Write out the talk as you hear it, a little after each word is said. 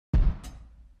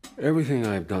Everything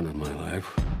I've done in my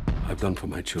life, I've done for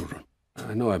my children.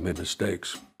 I know I've made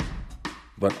mistakes,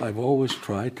 but I've always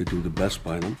tried to do the best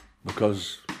by them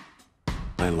because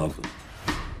I love them.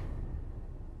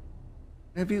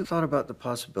 Have you thought about the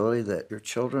possibility that your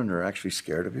children are actually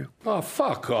scared of you? Oh,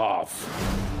 fuck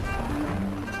off.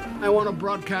 I want a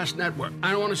broadcast network.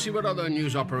 I want to see what other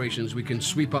news operations we can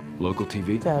sweep up. Local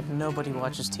TV? Dad, nobody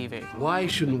watches TV. Why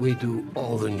shouldn't we do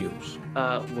all the news?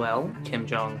 Well, Kim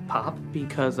Jong pop,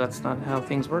 because that's not how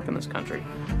things work in this country.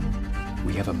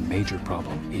 We have a major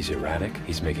problem. He's erratic.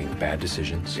 He's making bad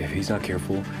decisions. If he's not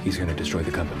careful, he's going to destroy the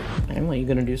company. Emily, you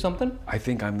gonna do something? I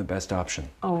think I'm the best option.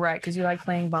 Oh, right, because you like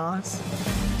playing boss.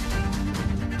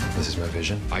 This is my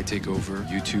vision. I take over,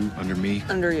 you two under me.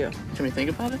 Under you. Can we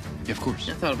think about it? Yeah, of course.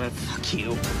 I thought about it. Fuck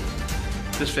you.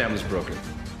 This family's broken,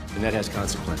 and that has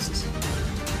consequences.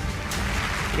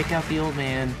 Kick out the old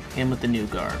man, in with the new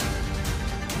guard.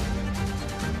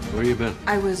 Where you been?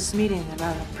 I was meeting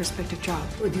about a prospective job.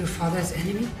 With your father's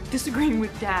enemy? Disagreeing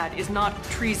with Dad is not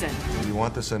treason. You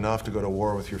want this enough to go to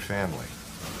war with your family?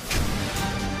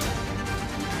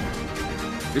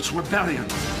 It's rebellion.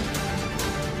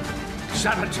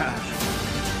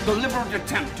 Sabotage. Deliberate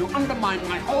attempt to undermine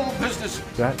my whole business.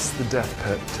 That's the death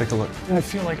pit. Take a look. I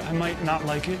feel like I might not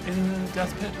like it in the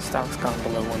death pit. Stock's gone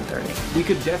below 130. We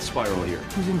could death spiral here.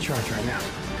 Who's in charge right now?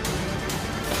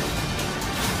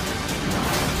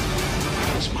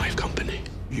 It's my company.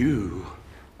 You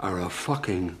are a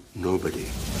fucking nobody.